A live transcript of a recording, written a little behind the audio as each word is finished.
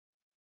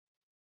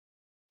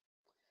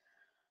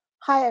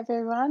Hi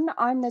everyone,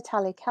 I'm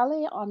Natalia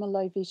Kelly. I'm a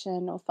low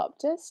vision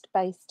orthoptist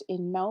based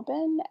in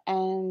Melbourne,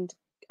 and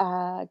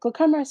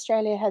Glaucoma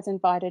Australia has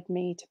invited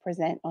me to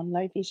present on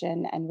low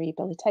vision and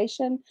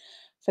rehabilitation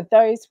for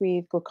those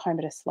with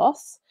glaucomatous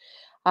loss.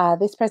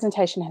 This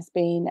presentation has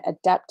been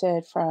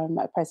adapted from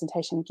a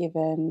presentation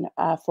given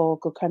for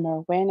glaucoma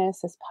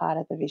awareness as part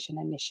of the Vision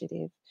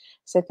Initiative.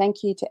 So,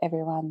 thank you to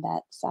everyone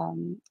that's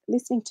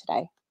listening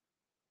today.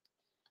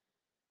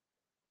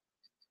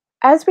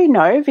 As we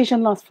know,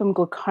 vision loss from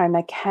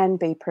glaucoma can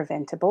be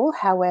preventable.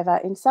 However,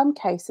 in some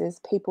cases,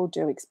 people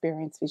do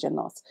experience vision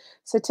loss.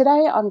 So,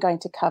 today I'm going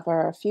to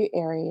cover a few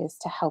areas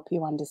to help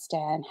you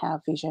understand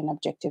how vision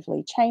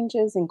objectively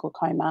changes in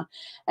glaucoma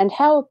and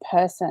how a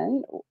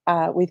person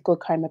with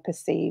glaucoma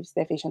perceives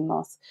their vision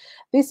loss.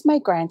 This may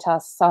grant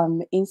us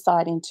some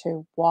insight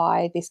into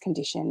why this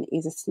condition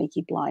is a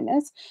sneaky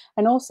blindness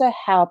and also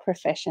how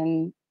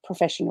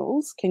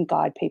professionals can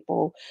guide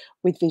people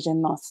with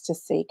vision loss to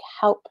seek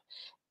help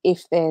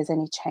if there's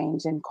any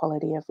change in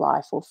quality of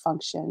life or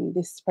function.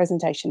 This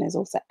presentation is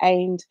also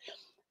aimed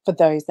for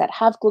those that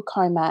have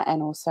glaucoma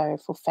and also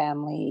for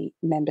family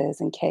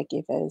members and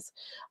caregivers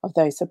of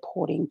those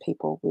supporting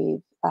people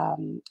with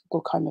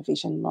glaucoma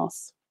vision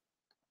loss.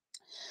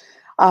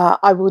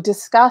 I will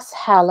discuss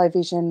how low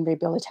vision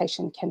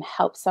rehabilitation can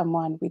help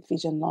someone with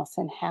vision loss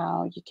and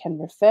how you can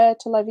refer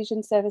to low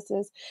vision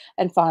services.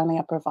 And finally,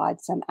 I'll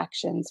provide some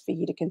actions for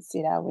you to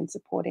consider when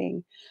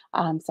supporting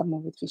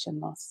someone with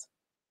vision loss.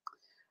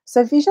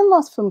 So, vision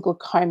loss from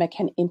glaucoma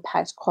can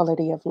impact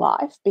quality of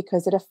life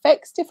because it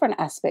affects different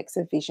aspects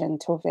of vision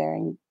to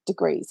varying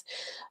degrees.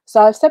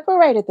 So, I've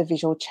separated the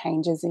visual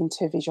changes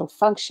into visual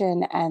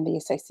function and the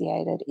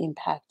associated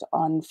impact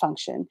on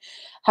function.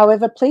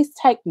 However, please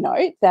take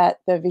note that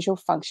the visual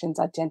functions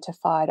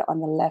identified on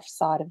the left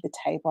side of the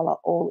table are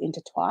all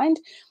intertwined,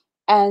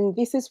 and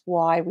this is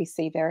why we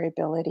see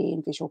variability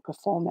in visual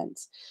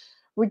performance.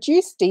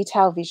 Reduced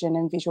detail vision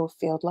and visual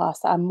field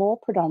loss are more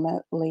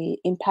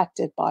predominantly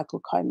impacted by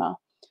glaucoma.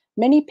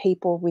 Many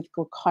people with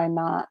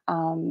glaucoma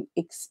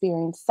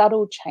experience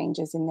subtle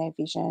changes in their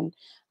vision,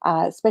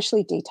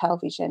 especially detail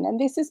vision. And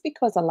this is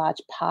because a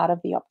large part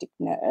of the optic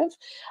nerve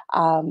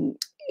um,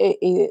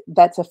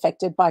 that's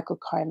affected by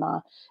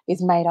glaucoma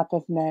is made up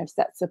of nerves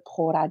that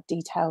support our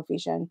detail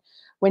vision.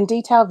 When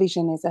detail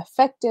vision is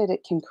affected,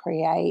 it can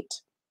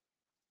create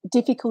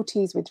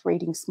difficulties with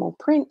reading small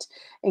print,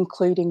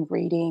 including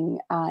reading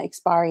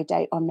expiry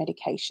date on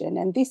medication.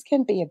 And this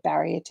can be a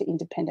barrier to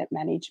independent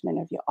management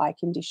of your eye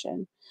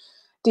condition.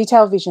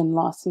 Detail vision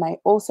loss may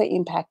also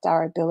impact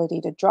our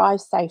ability to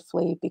drive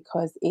safely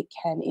because it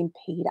can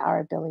impede our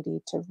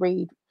ability to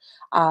read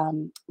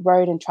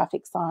road and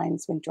traffic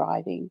signs when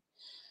driving.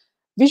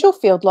 Visual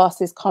field loss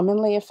is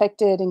commonly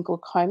affected in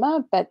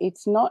glaucoma, but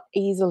it's not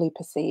easily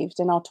perceived.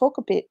 And I'll talk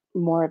a bit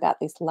more about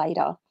this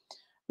later.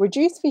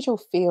 Reduced visual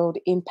field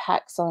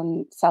impacts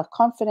on self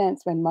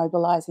confidence when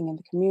mobilizing in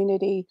the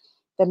community.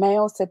 There may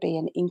also be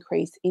an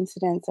increased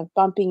incidence of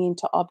bumping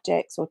into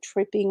objects or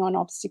tripping on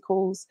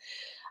obstacles.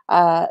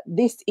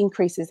 This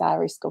increases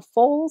our risk of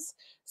falls.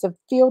 So,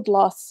 field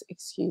loss,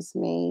 excuse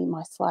me,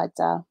 my slides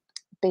are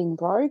being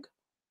broke.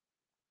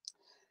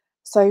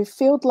 So,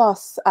 field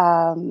loss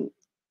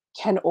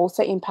can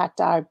also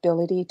impact our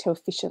ability to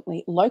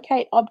efficiently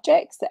locate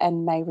objects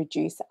and may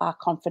reduce our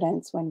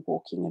confidence when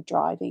walking or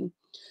driving.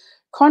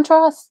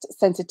 Contrast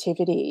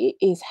sensitivity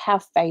is how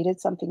faded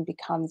something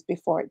becomes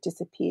before it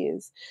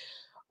disappears.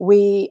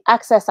 We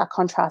access our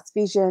contrast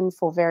vision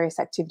for various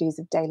activities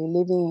of daily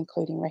living,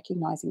 including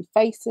recognizing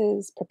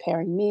faces,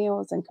 preparing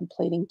meals, and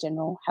completing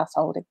general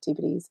household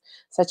activities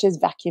such as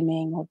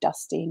vacuuming or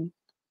dusting.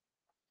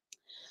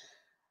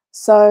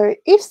 So,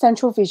 if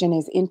central vision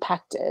is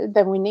impacted,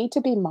 then we need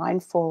to be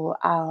mindful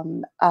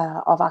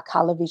of our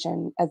color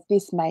vision, as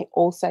this may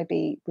also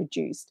be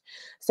reduced.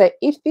 So,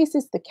 if this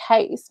is the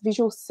case,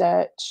 visual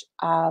search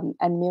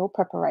and meal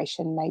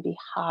preparation may be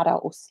harder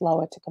or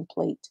slower to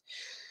complete.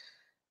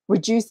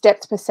 Reduced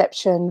depth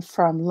perception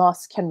from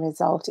loss can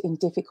result in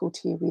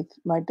difficulty with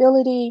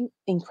mobility,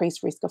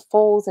 increased risk of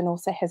falls, and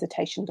also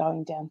hesitation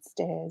going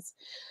downstairs.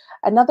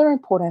 Another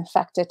important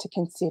factor to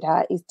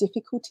consider is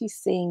difficulty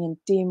seeing in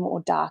dim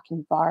or dark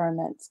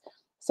environments.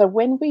 So,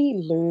 when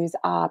we lose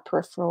our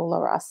peripheral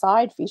or our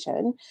side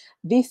vision,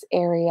 this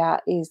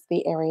area is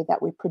the area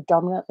that we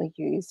predominantly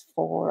use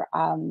for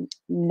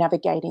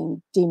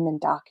navigating dim and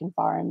dark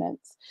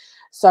environments.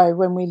 So,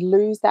 when we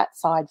lose that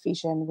side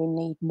vision, we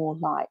need more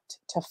light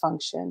to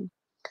function.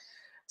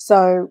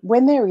 So,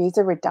 when there is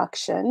a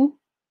reduction,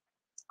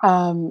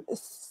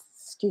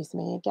 excuse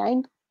me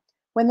again,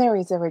 when there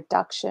is a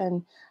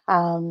reduction,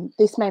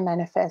 this may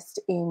manifest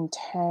in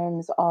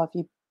terms of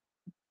you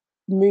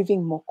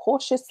moving more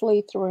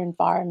cautiously through an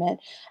environment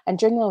and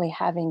generally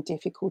having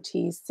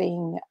difficulties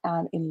seeing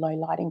in low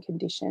lighting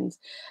conditions.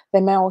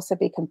 There may also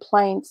be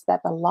complaints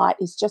that the light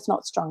is just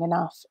not strong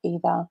enough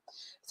either.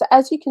 So,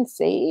 as you can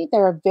see,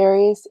 there are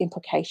various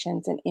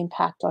implications and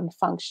impact on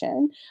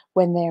function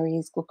when there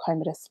is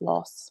glaucomatous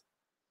loss.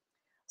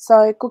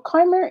 So,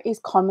 glaucoma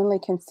is commonly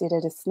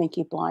considered a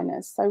sneaky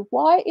blindness. So,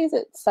 why is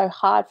it so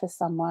hard for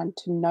someone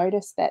to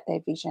notice that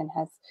their vision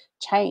has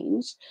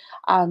changed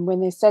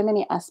when there's so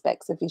many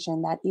aspects of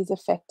vision that is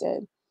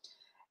affected?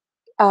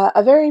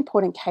 A very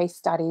important case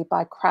study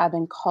by Crab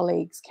and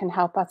colleagues can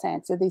help us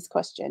answer this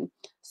question.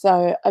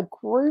 So, a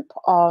group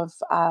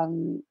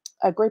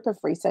of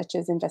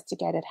researchers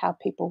investigated how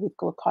people with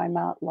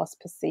glaucoma loss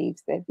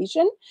perceives their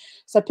vision.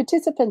 So,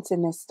 participants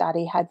in this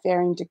study had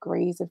varying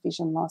degrees of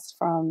vision loss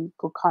from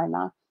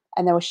glaucoma,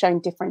 and they were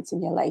shown different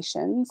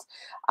simulations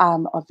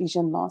of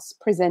vision loss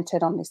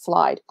presented on this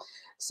slide.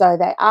 So,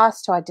 they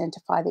asked to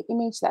identify the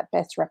image that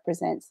best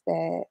represents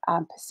their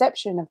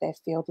perception of their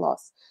field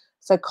loss.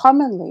 So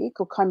commonly,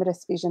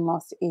 glaucomatous vision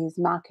loss is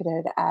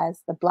marketed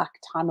as the black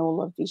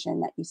tunnel of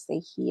vision that you see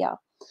here.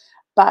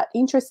 But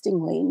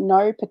interestingly,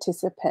 no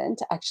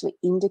participant actually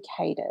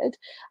indicated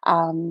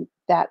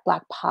that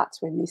black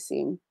parts were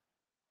missing.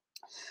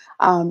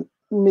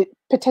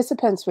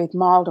 Participants with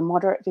mild or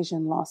moderate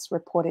vision loss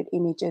reported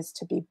images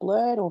to be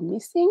blurred or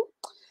missing,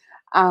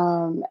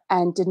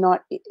 and did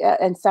not,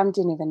 and some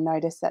didn't even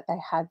notice that they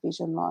had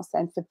vision loss.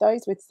 And for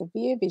those with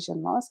severe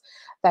vision loss,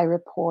 they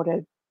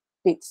reported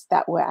bits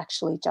that were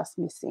actually just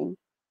missing.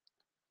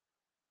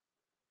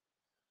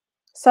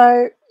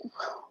 So,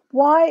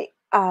 why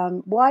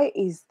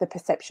is the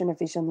perception of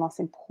vision loss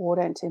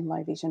important in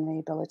low vision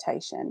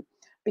rehabilitation?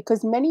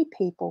 Because many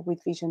people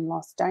with vision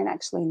loss don't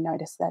actually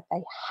notice that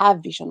they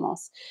have vision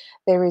loss.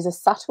 There is a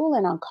subtle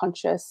and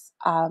unconscious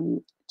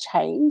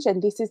change,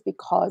 and this is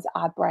because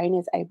our brain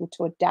is able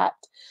to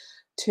adapt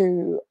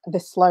to the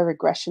slow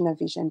regression of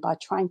vision by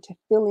trying to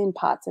fill in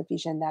parts of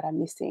vision that are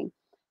missing.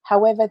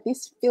 However,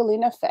 this fill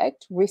in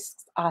effect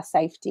risks our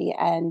safety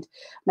and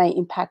may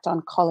impact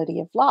on quality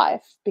of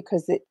life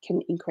because it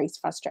can increase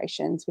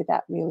frustrations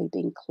without really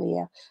being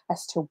clear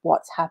as to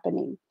what's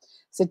happening.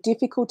 So,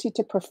 difficulty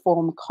to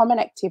perform common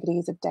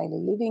activities of daily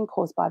living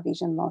caused by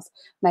vision loss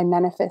may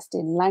manifest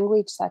in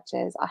language, such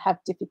as I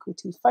have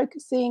difficulty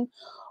focusing,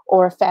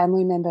 or a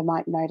family member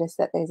might notice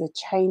that there's a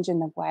change in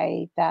the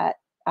way that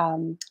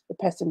the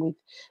person with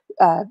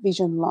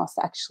vision loss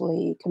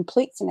actually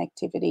completes an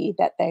activity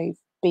that they've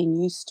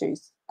been used to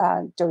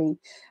doing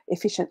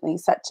efficiently,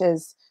 such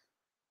as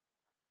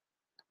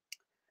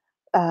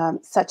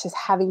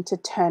having to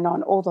turn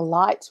on all the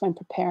lights when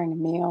preparing a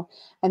meal.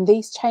 And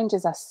these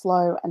changes are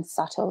slow and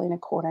subtle in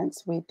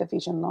accordance with the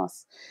vision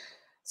loss.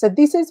 So,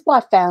 this is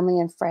why family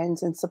and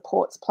friends and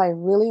supports play a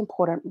really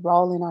important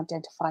role in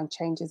identifying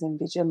changes in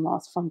vision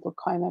loss from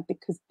glaucoma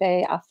because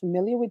they are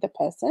familiar with the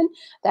person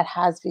that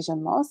has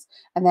vision loss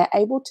and they're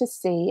able to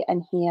see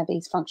and hear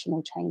these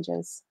functional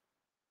changes.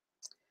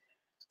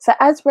 So,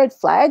 as red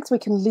flags, we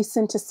can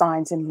listen to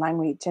signs in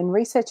language, and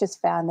researchers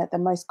found that the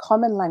most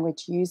common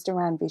language used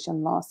around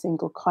vision loss in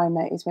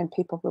glaucoma is when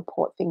people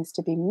report things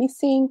to be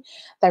missing,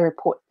 they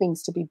report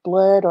things to be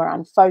blurred or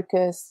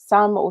unfocused.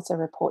 Some also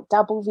report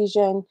double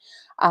vision,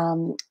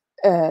 um,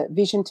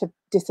 vision to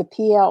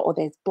disappear, or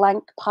there's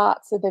blank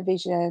parts of the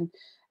vision.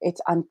 It's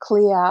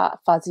unclear,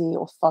 fuzzy,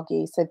 or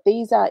foggy. So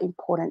these are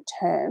important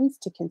terms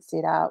to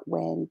consider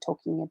when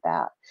talking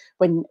about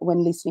when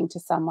listening to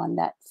someone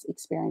that's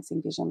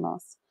experiencing vision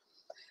loss.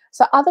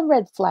 So, other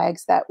red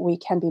flags that we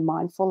can be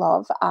mindful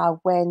of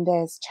are when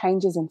there's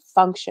changes in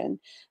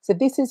function. So,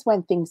 this is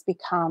when things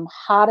become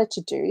harder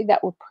to do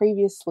that were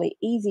previously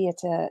easier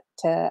to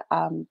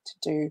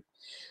do.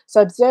 So,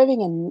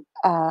 observing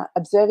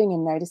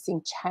and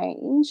noticing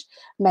change,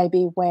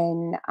 maybe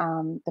when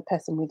the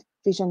person with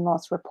vision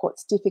loss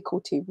reports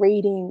difficulty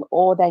reading,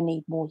 or they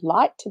need more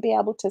light to be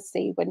able to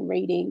see when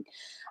reading.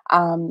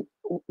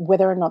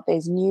 Whether or not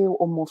there's new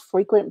or more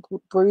frequent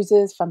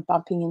bruises from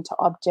bumping into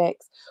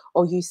objects,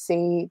 or you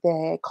see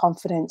their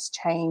confidence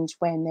change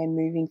when they're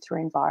moving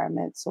through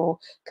environments or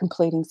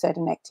completing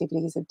certain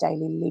activities of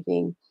daily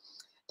living.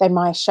 They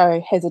might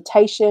show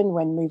hesitation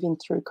when moving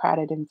through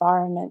crowded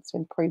environments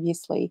when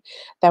previously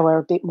they were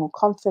a bit more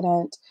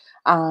confident.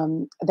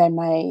 They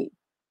may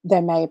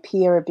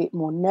appear a bit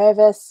more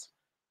nervous,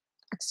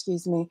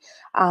 excuse me,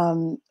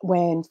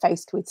 when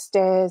faced with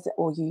stairs,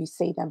 or you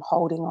see them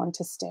holding on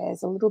to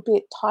stairs a little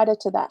bit tighter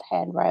to that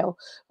handrail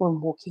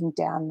when walking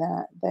down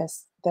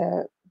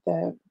the,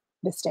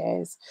 the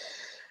stairs.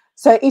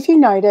 So if you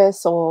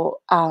notice, or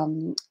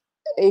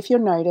if you're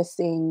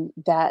noticing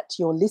that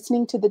you're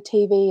listening to the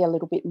TV a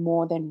little bit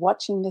more than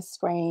watching the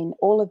screen,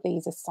 all of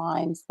these are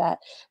signs that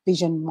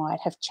vision might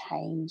have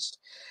changed.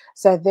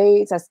 So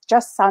these are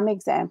just some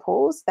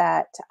examples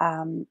that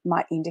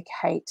might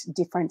indicate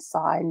different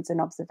signs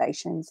and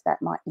observations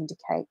that might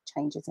indicate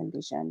changes in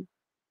vision.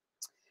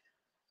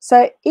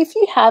 So if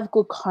you have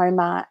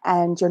glaucoma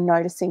and you're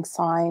noticing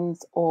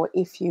signs, or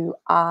if your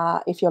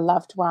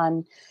loved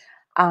one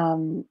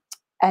um,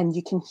 and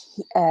you can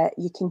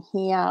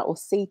hear or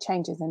see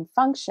changes in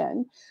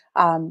function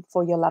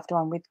for your loved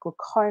one with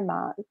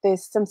glaucoma,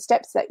 there's some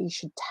steps that you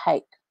should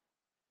take.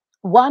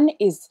 One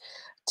is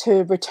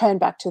to return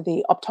back to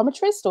the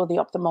optometrist or the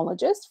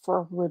ophthalmologist for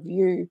a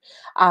review,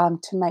 to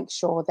make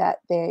sure that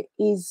there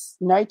is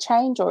no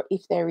change, or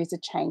if there is a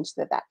change,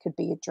 that that could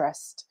be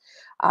addressed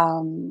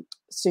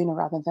sooner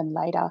rather than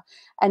later.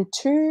 And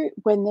two,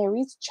 when there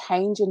is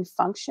change in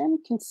function,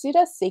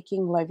 consider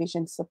seeking low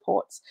vision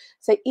supports.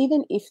 So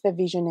even if the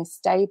vision is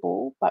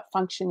stable but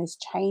function is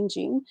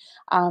changing,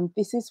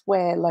 this is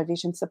where low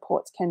vision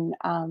supports can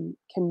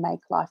make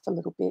life a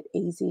little bit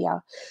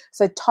easier.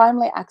 So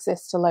timely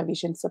access to low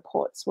vision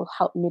supports will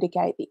help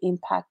mitigate the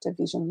impact of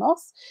vision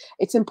loss.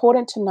 It's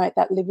important to note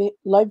that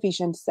low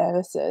vision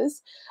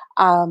services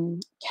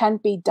can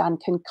be done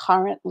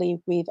concurrently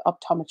with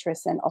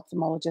optometrists and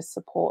ophthalmologist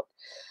support.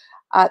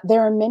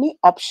 There are many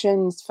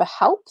options for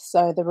help,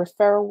 so the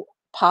referral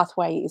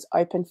pathway is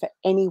open for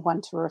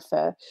anyone to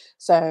refer.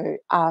 So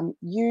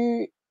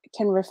you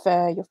can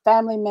refer, your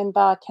family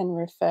member can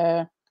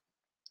refer,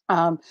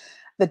 um,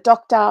 the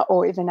doctor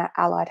or even an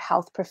allied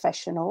health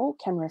professional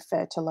can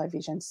refer to low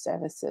vision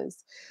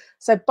services.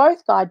 So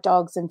both Guide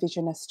Dogs and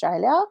Vision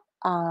Australia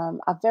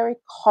are very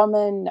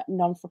common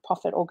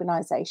non-for-profit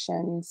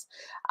organisations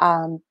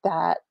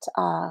that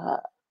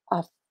are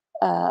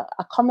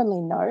are commonly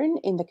known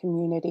in the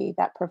community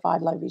that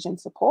provide low vision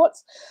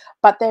supports,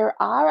 but there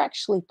are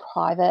actually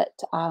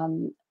private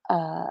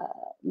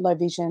low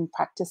vision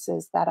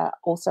practices that are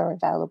also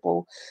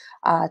available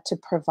to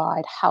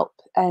provide help.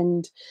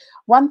 And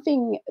one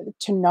thing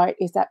to note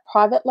is that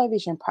private low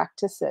vision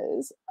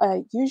practices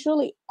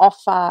usually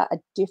offer a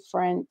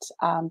different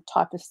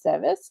type of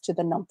service to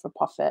the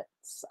non-for-profit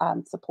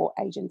support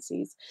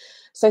agencies.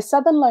 So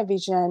Southern Low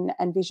Vision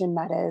and Vision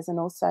Matters, and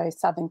also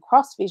Southern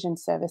Cross Vision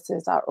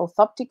Services, are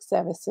orthoptic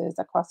services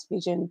across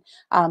Vision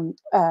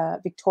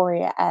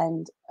Victoria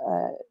and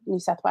New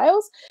South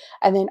Wales.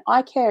 And then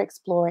Eye Care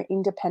Explorer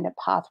Independent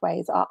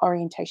Pathways are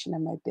orientation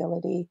and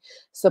mobility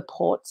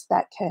supports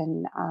that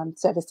can,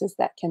 services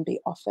that can be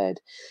offered.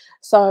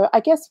 So I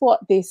guess what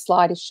this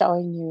slide is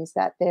showing you is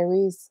that there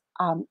is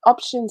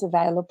options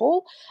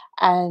available,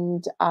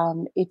 and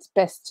it's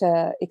best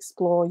to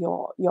explore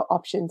your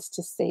options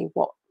to see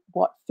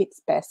what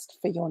fits best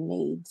for your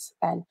needs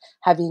and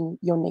having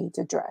your needs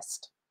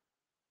addressed.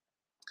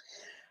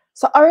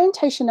 So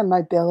orientation and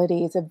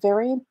mobility is a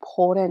very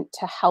important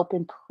to help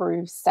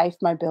improve safe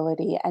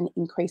mobility and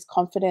increase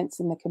confidence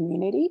in the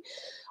community.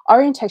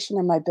 Orientation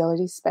and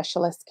mobility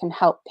specialists can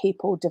help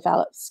people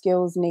develop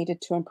skills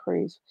needed to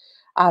improve,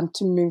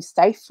 to move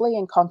safely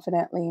and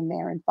confidently in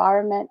their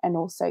environment, and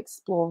also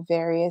explore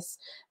various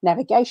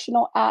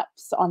navigational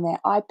apps on their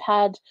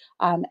iPad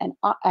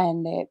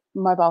and their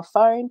mobile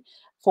phone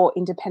for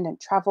independent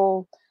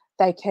travel.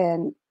 They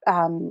can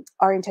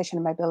orientation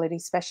and mobility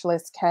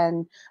specialists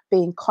can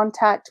be in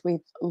contact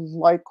with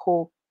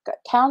local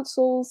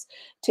councils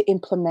to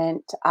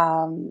implement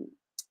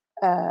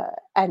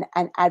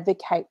and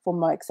advocate for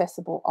more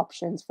accessible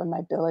options for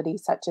mobility,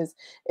 such as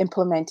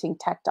implementing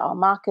tactile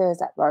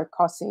markers at road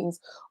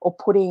crossings, or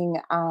putting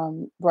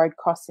road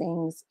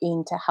crossings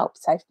in to help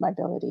safe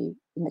mobility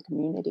in the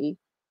community.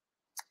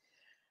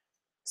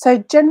 So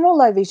general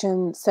low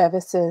vision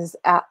services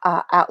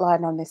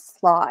outlined on this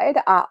slide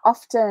are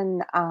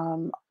often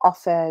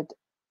offered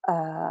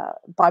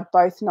by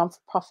both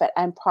non-for-profit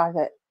and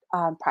private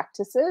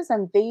practices,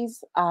 and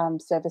these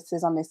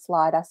services on this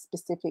slide are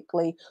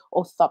specifically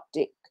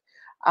orthoptic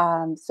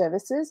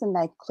services, and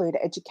they include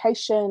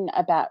education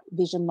about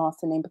vision loss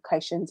and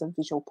implications of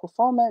visual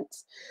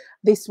performance.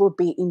 This will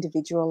be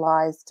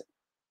individualized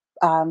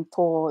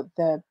for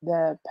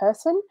the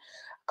person.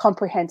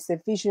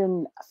 Comprehensive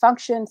vision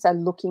function, so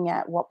looking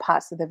at what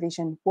parts of the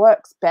vision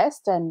works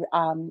best, and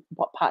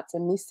what parts are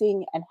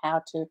missing, and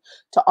how to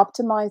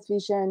optimize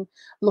vision.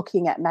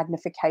 Looking at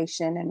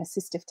magnification and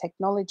assistive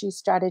technology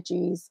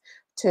strategies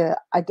to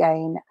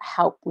again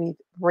help with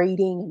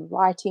reading and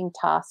writing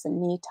tasks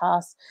and near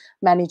tasks,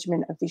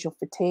 management of visual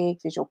fatigue,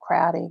 visual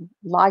crowding,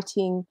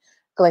 lighting,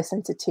 glare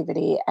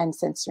sensitivity, and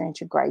sensory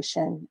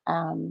integration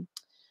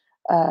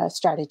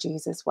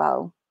strategies as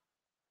well.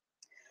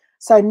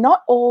 So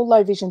not all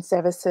low vision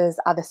services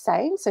are the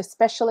same. So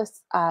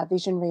specialist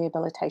vision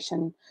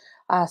rehabilitation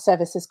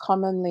services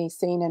commonly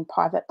seen in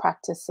private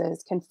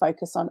practices can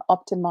focus on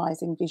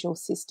optimizing visual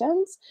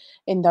systems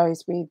in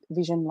those with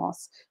vision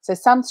loss. So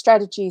some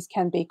strategies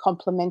can be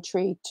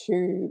complementary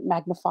to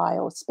magnify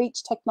or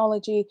speech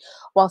technology,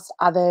 whilst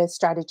other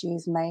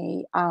strategies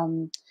may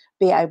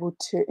be able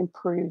to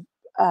improve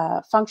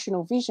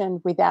functional vision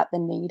without the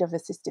need of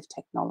assistive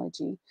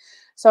technology.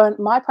 So in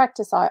my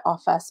practice, I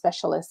offer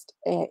specialist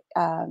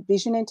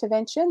vision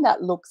intervention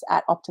that looks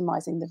at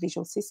optimizing the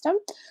visual system.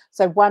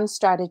 So one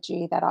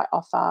strategy that I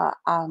offer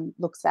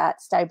looks at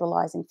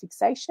stabilizing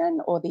fixation,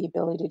 or the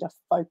ability to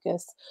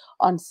focus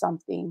on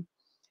something.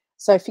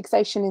 So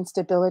fixation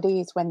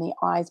instability is when the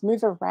eyes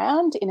move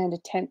around in an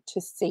attempt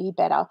to see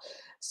better.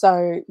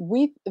 So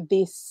with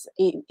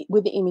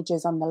with the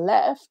images on the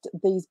left,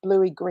 these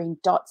bluey green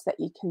dots that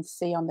you can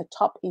see on the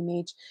top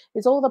image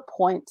is all the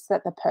points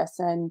that the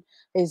person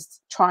is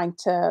trying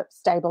to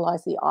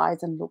stabilize the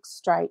eyes and look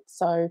straight.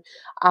 So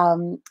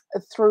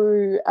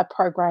through a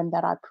program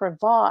that I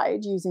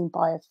provide using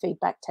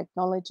biofeedback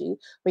technology,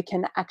 we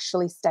can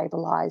actually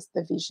stabilize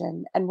the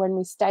vision. And when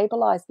we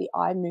stabilize the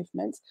eye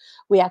movements,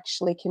 we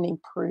actually can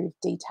improve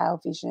detail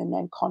vision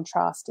and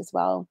contrast as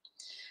well.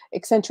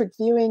 Eccentric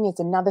viewing is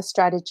another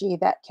strategy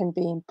that can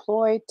be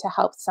employed to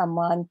help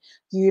someone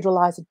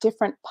utilize a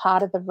different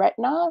part of the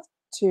retina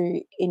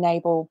to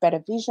enable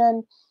better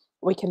vision.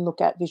 We can look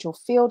at visual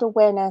field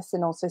awareness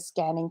and also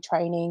scanning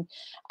training,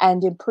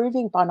 and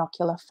improving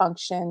binocular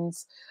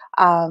functions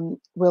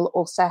will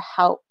also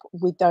help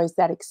with those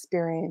that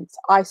experience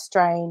eye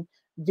strain,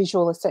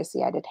 visual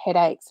associated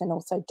headaches, and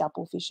also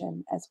double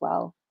vision as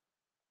well.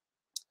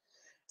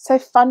 So,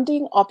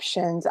 funding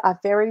options are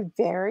very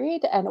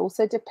varied and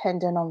also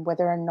dependent on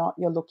whether or not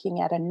you're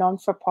looking at a non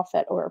for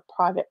profit or a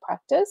private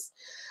practice.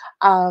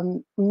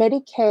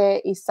 Medicare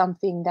is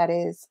something that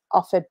is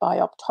offered by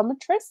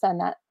optometrists,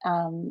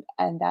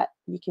 and that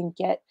you can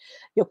get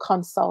your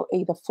consult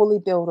either fully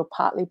billed or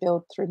partly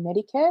billed through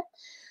Medicare.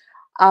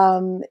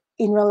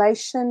 In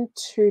relation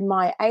to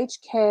my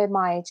aged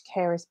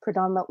care is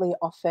predominantly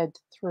offered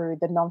through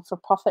the non for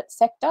profit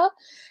sector.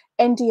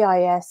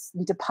 NDIS,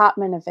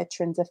 Department of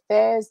Veterans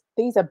Affairs,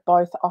 these are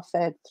both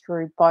offered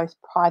through both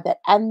private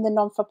and the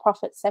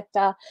non-for-profit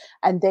sector.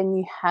 And then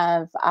you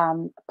have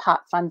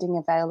part funding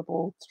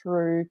available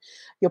through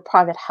your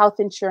private health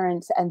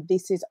insurance, and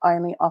this is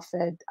only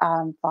offered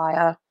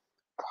via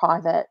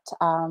private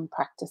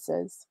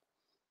practices.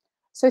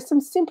 So,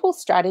 some simple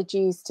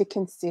strategies to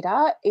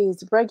consider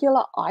is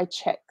regular eye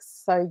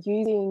checks.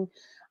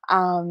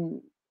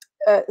 Um,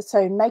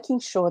 so making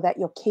sure that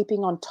you're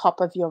keeping on top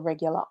of your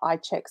regular eye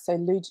checks. So,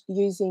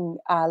 using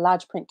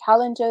large print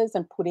calendars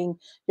and putting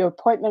your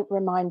appointment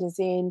reminders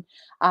in.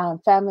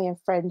 Family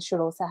and friends should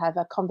also have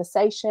a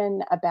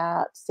conversation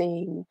about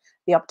seeing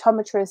the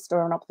optometrist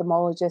or an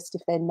ophthalmologist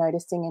if they're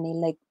noticing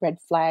any red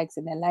flags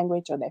in their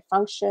language or their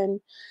function.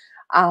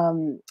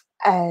 Um,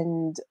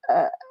 and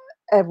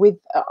with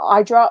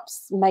eye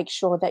drops, make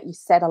sure that you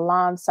set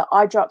alarms. So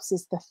eye drops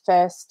is the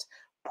first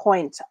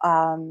point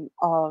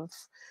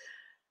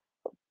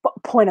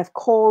point of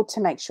call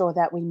to make sure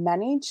that we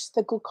manage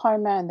the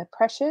glaucoma and the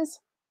pressures.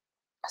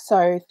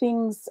 So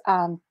things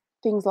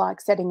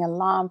like setting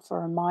alarm for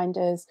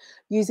reminders,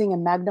 using a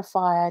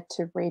magnifier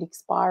to read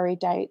expiry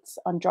dates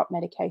on drop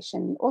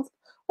medication,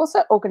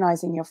 also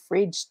organizing your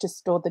fridge to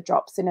store the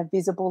drops in a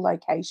visible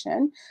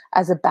location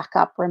as a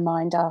backup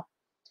reminder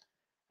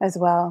as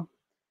well.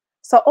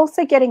 So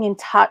also getting in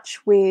touch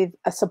with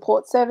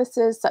support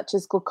services such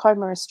as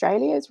Glaucoma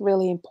Australia is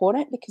really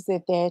important because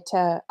they're there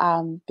to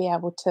be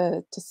able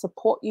to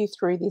support you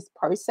through this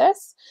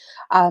process.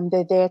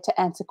 They're there to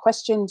answer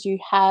questions you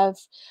have,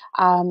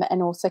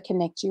 and also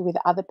connect you with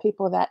other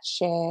people that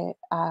share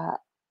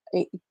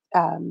e-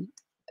 um,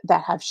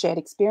 that have shared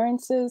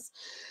experiences.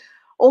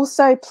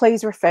 Also,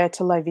 please refer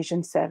to low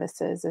vision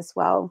services as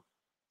well.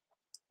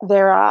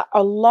 There are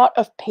a lot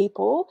of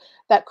people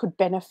that could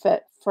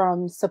benefit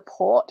from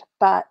support,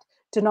 but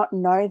do not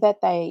know that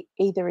they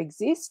either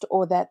exist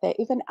or that they're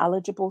even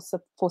eligible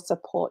for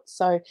support.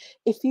 So,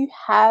 if you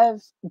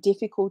have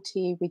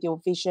difficulty with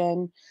your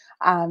vision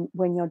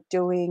when you're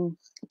doing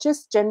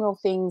just general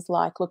things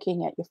like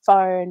looking at your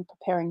phone,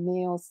 preparing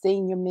meals,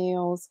 seeing your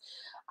meals,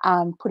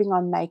 putting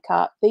on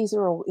makeup, these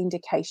are all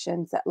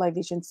indications that low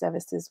vision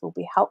services will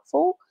be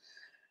helpful.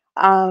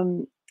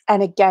 Um,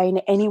 and again,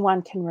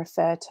 anyone can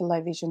refer to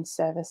low vision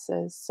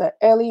services. So,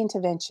 early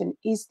intervention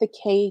is the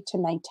key to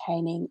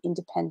maintaining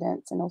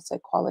independence and also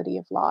quality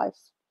of life.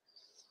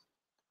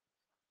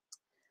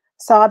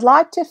 So, I'd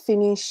like to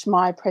finish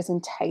my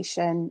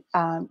presentation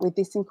with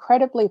this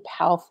incredibly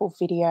powerful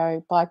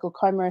video by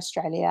Glaucoma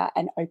Australia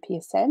and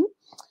OPSM.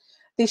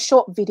 This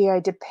short video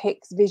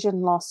depicts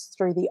vision loss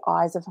through the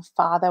eyes of a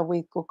father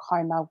with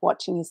glaucoma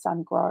watching his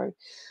son grow.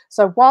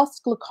 So,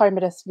 whilst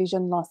glaucomatous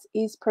vision loss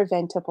is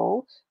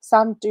preventable,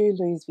 some do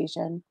lose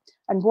vision.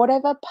 And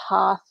whatever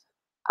path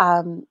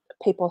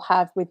people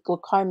have with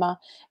glaucoma,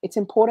 it's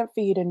important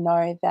for you to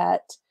know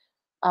that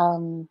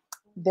um,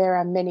 there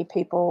are many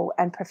people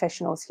and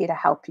professionals here to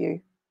help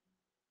you.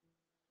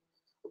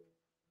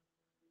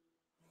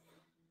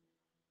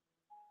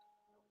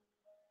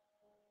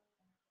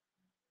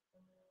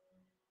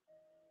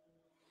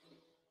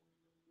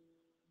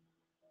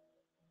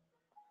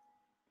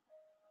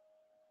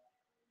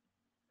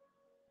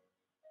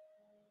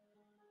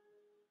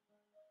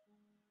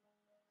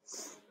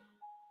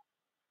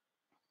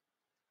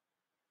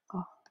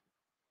 Oh,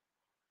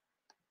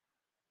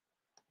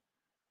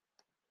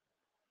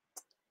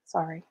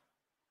 sorry.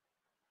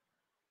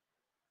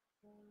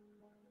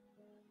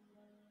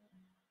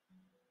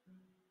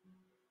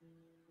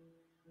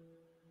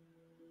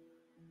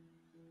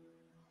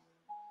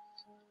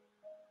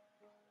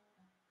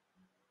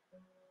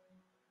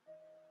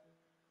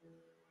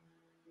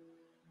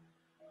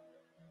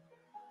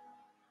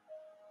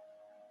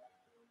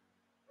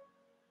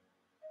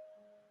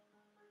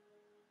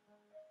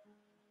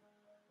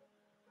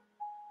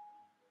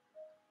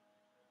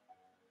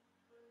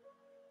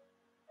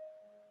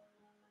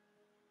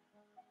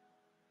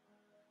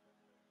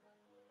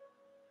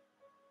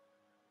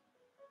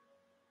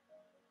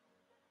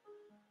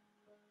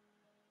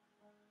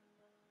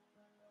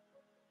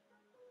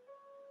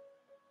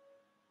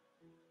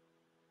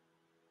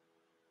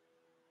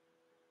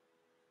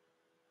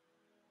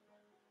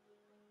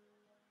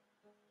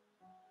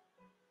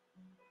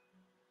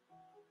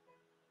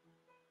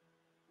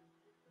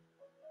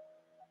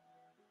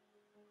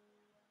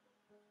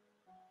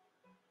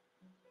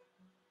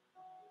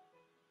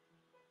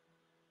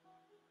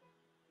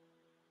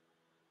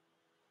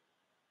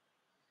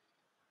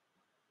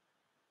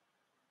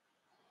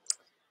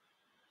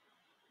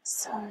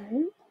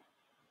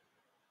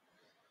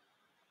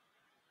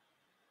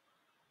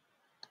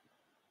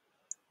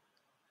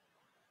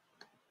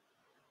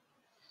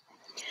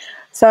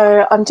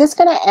 So, I'm just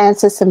going to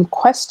answer some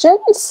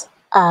questions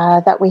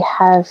that we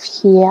have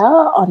here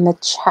on the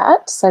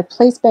chat. So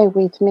please bear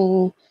with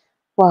me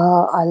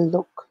while I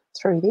look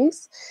through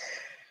this.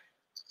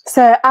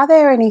 So are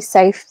there any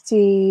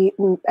safety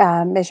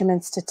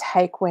measurements to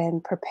take when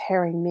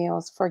preparing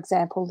meals, for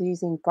example,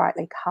 using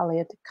brightly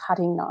coloured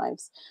cutting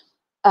knives?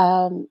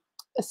 Um,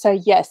 so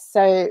yes,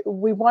 so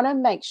we want to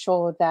make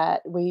sure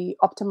that we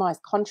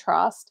optimize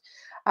contrast.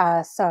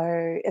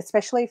 So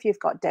especially if you've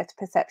got depth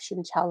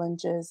perception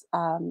challenges,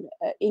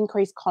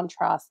 increased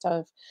contrast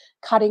of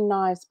cutting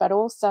knives, but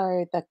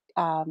also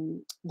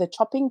the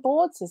chopping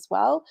boards as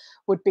well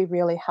would be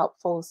really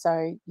helpful.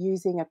 So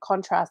using a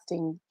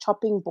contrasting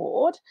chopping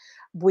board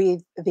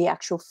with the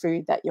actual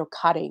food that you're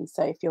cutting.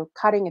 So if you're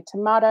cutting a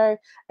tomato,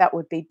 that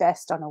would be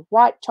best on a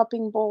white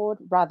chopping board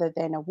rather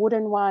than a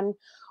wooden one.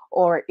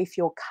 Or if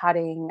you're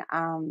cutting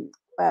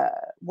uh,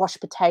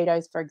 washed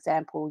potatoes, for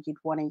example, you'd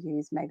want to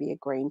use maybe a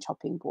green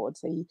chopping board.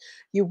 So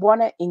you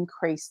want to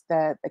increase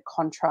the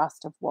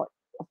contrast of what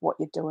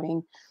you're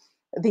doing.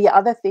 The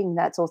other thing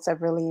that's also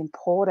really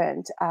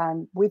important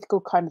with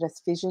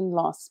glaucomatous vision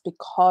loss,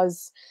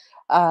 because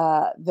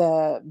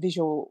the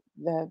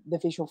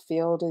visual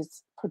field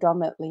is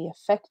predominantly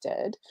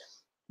affected,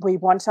 we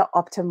want to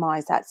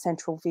optimize that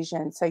central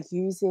vision. So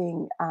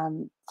using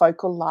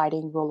focal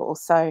lighting will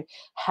also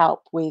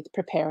help with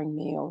preparing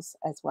meals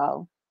as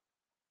well.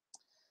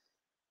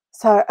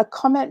 So, a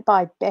comment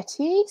by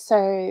Betty.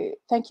 So,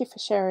 thank you for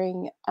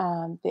sharing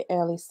the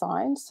early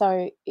signs.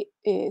 So, it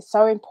is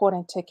so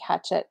important to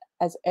catch it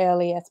as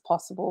early as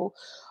possible,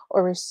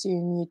 or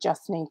assume you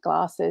just need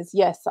glasses.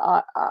 Yes,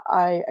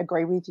 I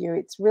agree with you.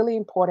 It's really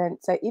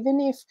important. So,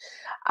 even if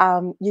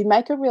you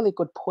make a really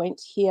good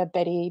point here,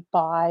 Betty,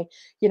 by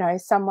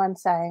someone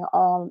saying,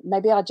 "Oh,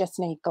 maybe I just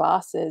need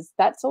glasses,"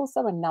 that's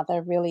also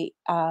another really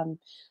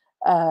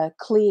a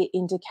clear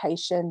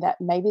indication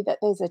that maybe that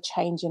there's a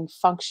change in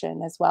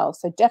function as well.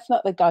 So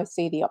definitely go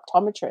see the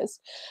optometrist.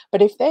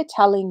 But if they're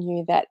telling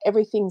you that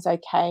everything's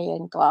okay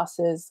and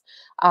glasses,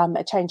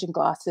 a change in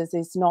glasses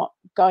is not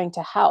going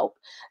to help,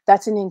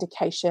 that's an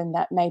indication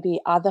that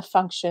maybe other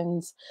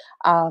functions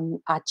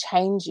are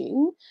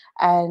changing,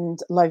 and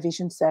low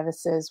vision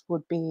services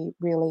would be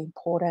really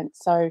important.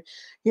 So,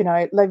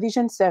 low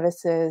vision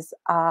services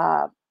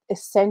are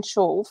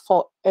essential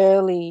for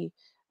early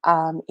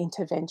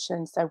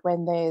intervention. So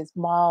when there's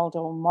mild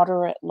or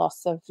moderate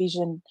loss of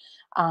vision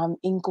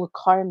in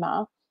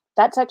glaucoma,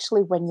 that's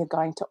actually when you're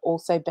going to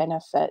also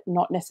benefit,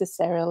 not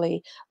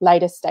necessarily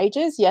later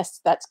stages. Yes,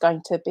 that's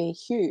going to be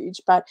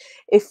huge, but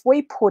if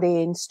we put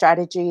in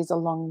strategies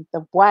along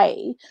the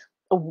way,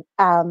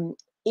 um,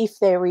 if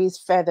there is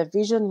further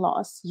vision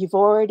loss, you've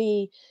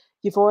already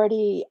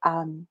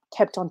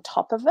kept on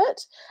top of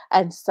it,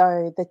 and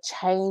so the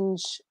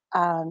change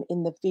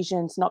in the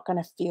vision's not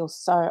going to feel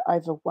so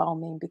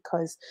overwhelming,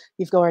 because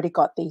you've already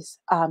got these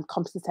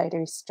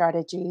compensatory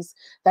strategies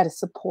that are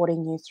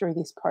supporting you through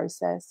this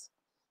process.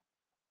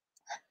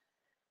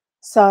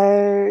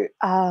 So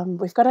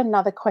we've got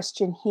another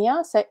question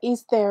here. So,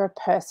 is there a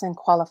person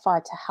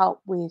qualified to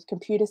help with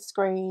computer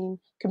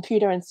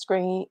and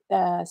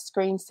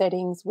screen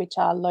settings which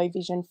are low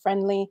vision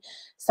friendly,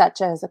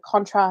 such as a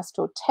contrast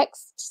or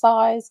text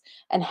size?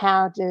 And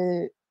how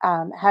do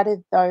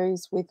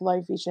those with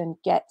low vision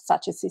get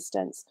such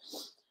assistance?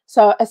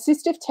 So,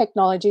 assistive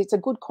technology, it's a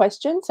good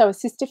question. So,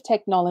 assistive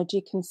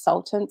technology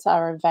consultants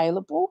are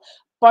available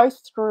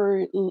both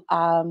through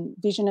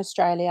Vision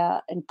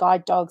Australia and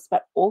Guide Dogs,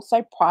 but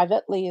also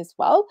privately as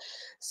well.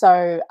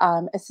 So,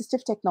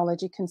 assistive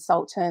technology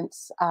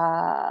consultants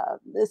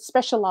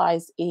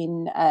specialize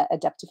in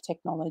adaptive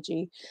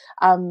technology.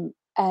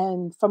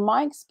 And from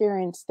my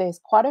experience, there's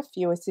quite a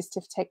few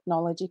assistive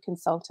technology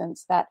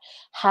consultants that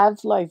have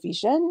low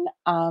vision,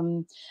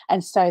 and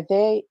so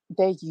they're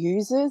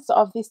users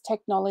of this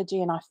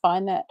technology, and I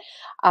find that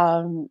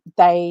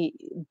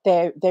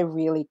they're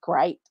really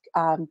great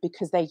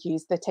because they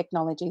use the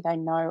technology. They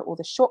know all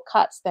the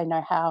shortcuts. They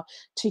know how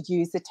to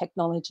use the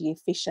technology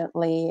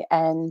efficiently,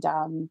 and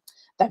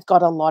they've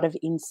got a lot of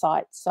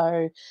insight.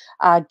 So,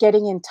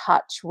 getting in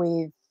touch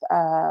with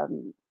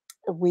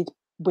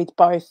with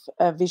both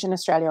Vision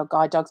Australia or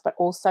guide dogs, but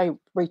also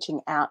reaching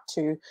out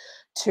to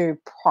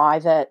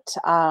private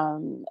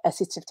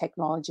assistive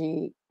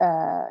technology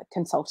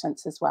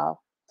consultants as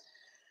well.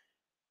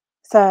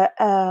 So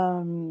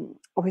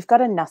we've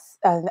got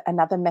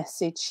another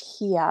message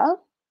here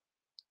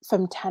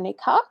from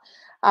Tanika.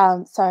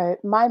 So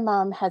my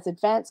mum has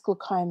advanced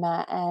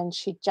glaucoma and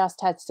she just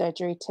had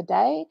surgery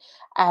today,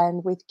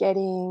 and with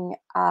getting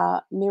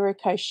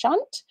Miraco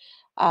shunt,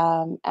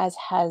 as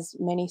has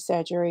many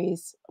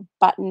surgeries,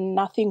 but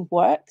nothing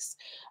works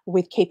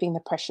with keeping the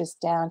pressures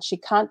down. She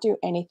can't do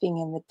anything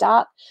in the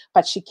dark,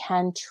 but she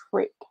can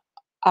trip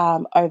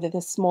over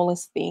the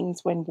smallest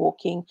things when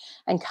walking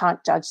and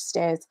can't judge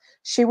stairs.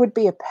 She would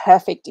be a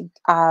perfect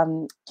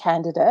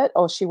candidate,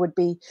 or she would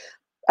be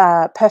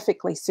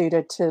perfectly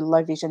suited to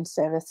low vision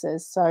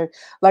services. So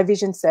low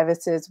vision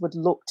services would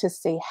look to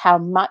see how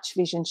much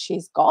vision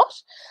she's got,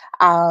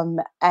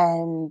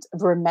 and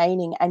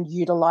remaining and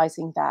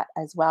utilizing that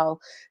as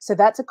well. So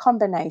that's a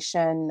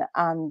combination,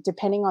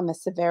 depending on the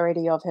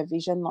severity of her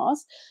vision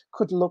loss,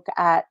 could look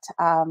at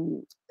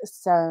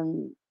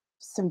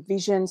some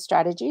vision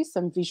strategies,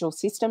 some visual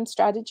system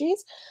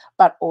strategies,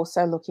 but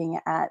also looking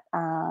at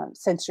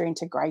sensory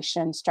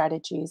integration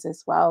strategies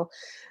as well.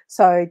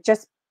 So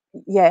just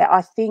yeah,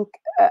 I think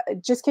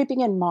just keeping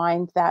in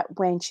mind that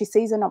when she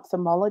sees an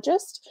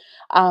ophthalmologist,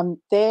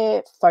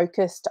 they're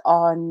focused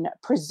on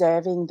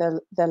preserving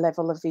the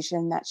level of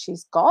vision that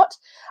she's got.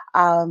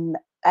 Um,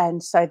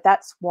 and so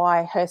that's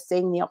why her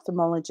seeing the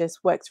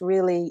ophthalmologist works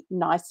really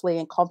nicely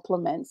and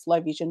complements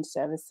low vision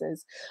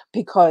services,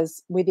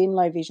 because within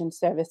low vision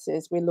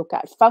services, we look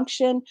at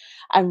function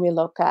and we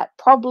look at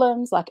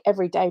problems, like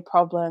everyday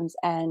problems,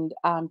 and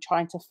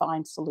trying to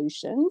find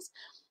solutions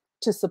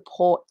to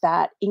support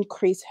that,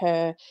 increase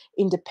her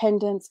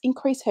independence,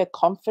 increase her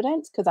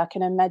confidence, because I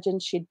can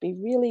imagine she'd be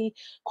really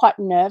quite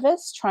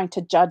nervous trying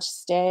to judge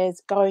stairs,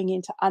 going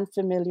into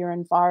unfamiliar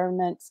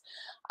environments,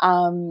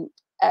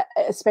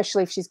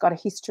 especially if she's got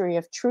a history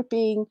of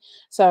tripping.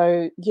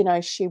 So,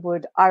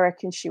 I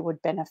reckon she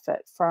would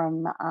benefit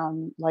from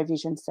low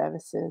vision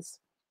services.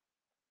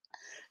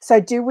 So,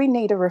 do we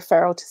need a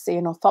referral to see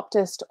an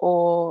orthoptist,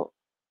 or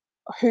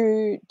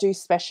who do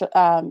special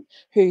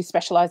who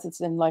specializes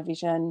in low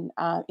vision,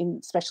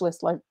 in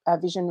specialist low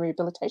vision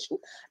rehabilitation?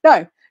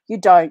 No, you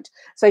don't.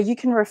 So you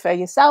can refer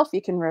yourself,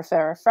 you can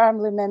refer a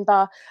family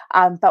member,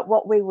 but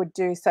what we would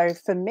do, so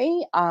for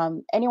me,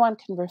 anyone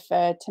can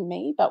refer to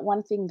me, but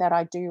one thing that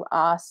I do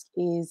ask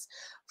is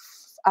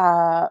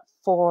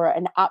for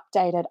an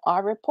updated eye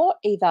report.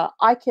 Either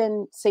I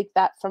can seek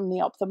that from the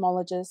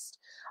ophthalmologist,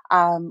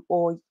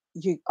 or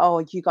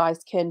you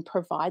guys can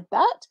provide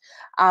that.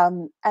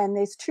 And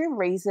there's two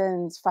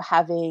reasons for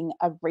having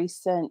a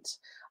recent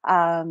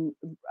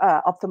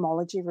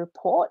ophthalmology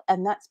report,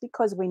 and that's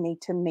because we need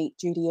to meet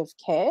duty of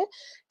care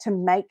to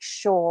make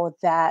sure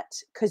that,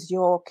 because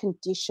your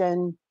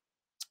condition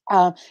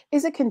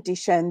is a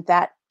condition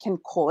that can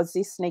cause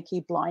this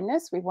sneaky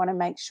blindness, we want to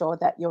make sure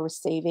that you're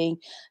receiving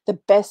the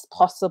best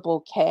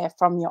possible care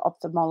from your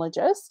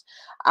ophthalmologist,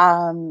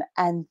 and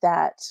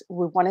that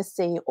we want to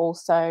see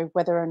also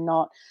whether or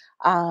not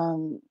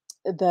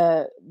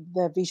the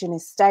vision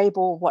is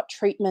stable, what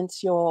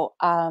treatments you're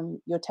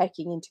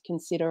taking into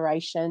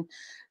consideration.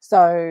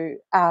 So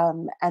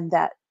and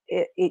that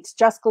it's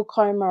just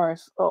glaucoma,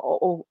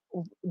 or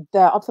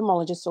the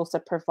ophthalmologist also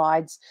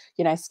provides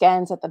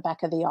scans at the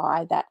back of the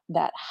eye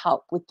that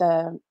help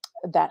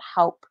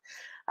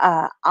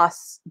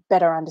us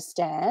better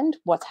understand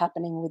what's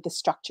happening with the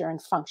structure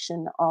and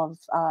function of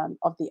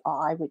the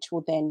eye, which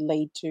will then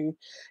lead to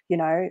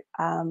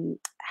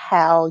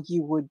how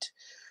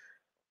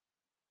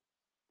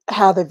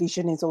how the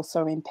vision is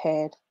also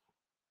impaired.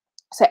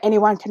 So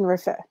anyone can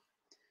refer.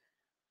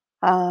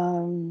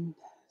 Um,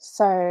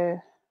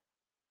 so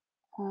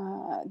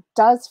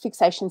does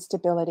fixation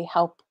stability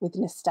help with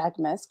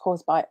nystagmus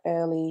caused by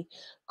early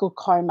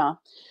glaucoma?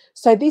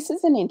 So this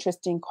is an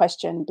interesting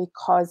question,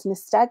 because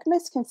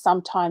nystagmus can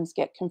sometimes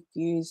get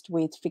confused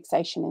with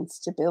fixation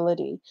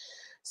instability.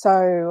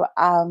 So,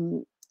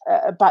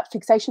 but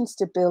fixation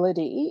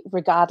stability,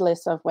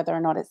 regardless of whether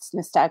or not it's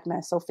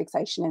nystagmus or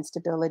fixation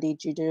instability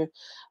due to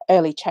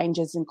early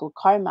changes in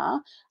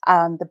glaucoma,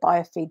 the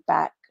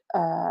biofeedback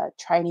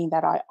training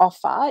that I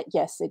offer,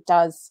 yes, it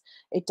does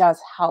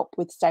help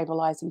with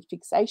stabilizing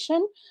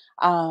fixation,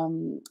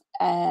 and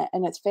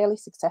it's fairly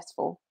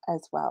successful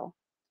as well.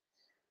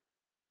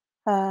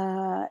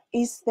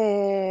 Is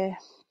there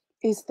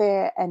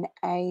an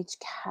age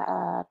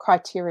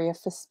criteria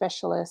for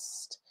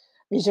specialist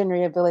vision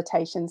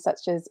rehabilitation,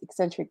 such as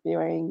eccentric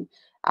viewing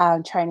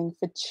training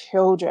for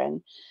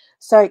children?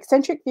 So,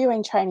 eccentric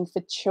viewing training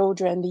for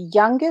children, the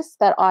youngest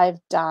that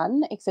I've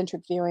done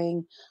eccentric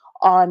viewing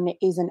on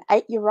is an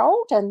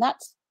 8-year-old, and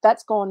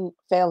that's gone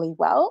fairly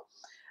well.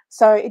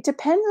 So it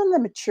depends on the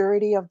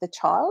maturity of the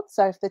child.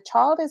 So if the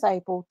child is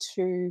able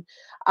to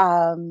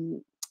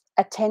um,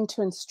 attend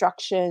to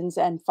instructions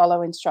and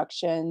follow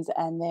instructions,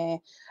 and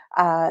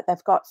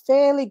they've got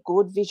fairly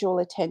good visual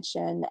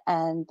attention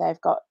and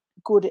they've got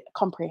good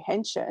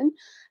comprehension,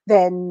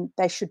 then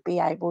they should be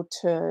able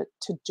to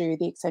do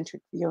the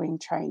eccentric viewing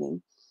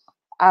training.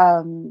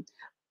 Um,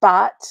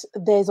 but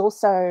there's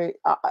also,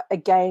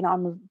 again,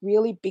 I'm a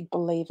really big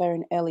believer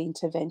in early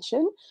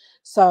intervention.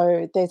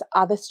 So there's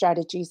other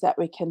strategies that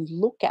we can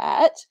look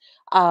at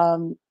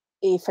um,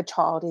 if a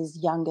child is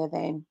younger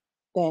than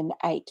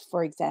 8,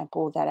 for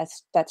example,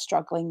 that's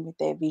struggling with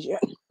their vision.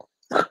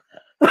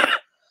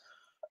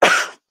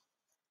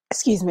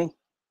 Excuse me.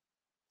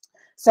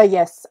 So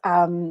yes,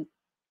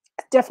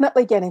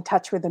 definitely get in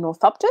touch with an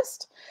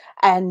orthoptist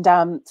and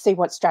see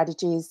what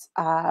strategies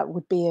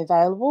would be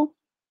available,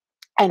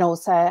 and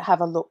also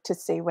have a look to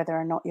see whether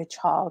or not your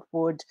child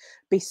would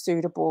be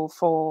suitable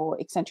for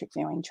eccentric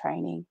viewing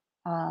training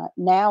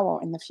now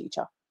or in the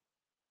future.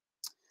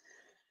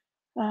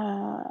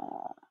 Uh,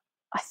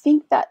 I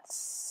think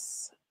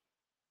that's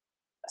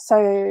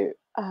so.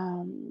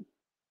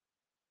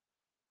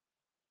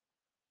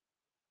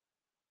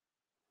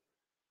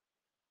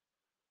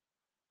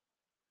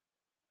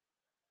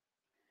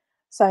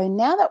 So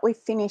now that we've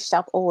finished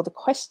up all the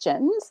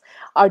questions,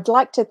 I'd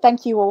like to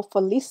thank you all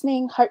for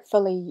listening.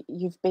 Hopefully,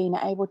 you've been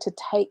able to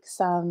take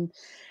some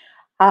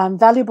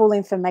valuable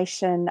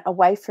information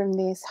away from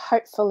this.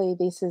 Hopefully,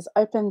 this has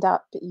opened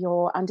up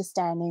your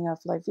understanding of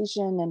low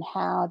vision and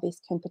how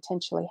this can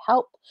potentially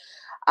help.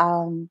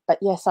 But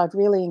yes, I'd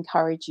really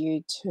encourage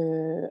you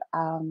to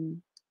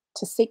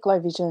seek low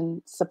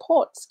vision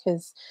supports,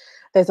 because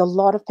there's a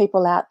lot of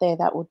people out there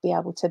that would be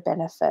able to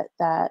benefit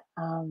that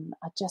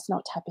are just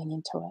not tapping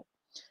into it.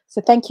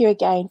 So thank you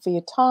again for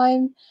your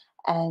time,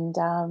 and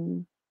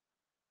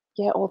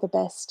yeah, all the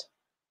best.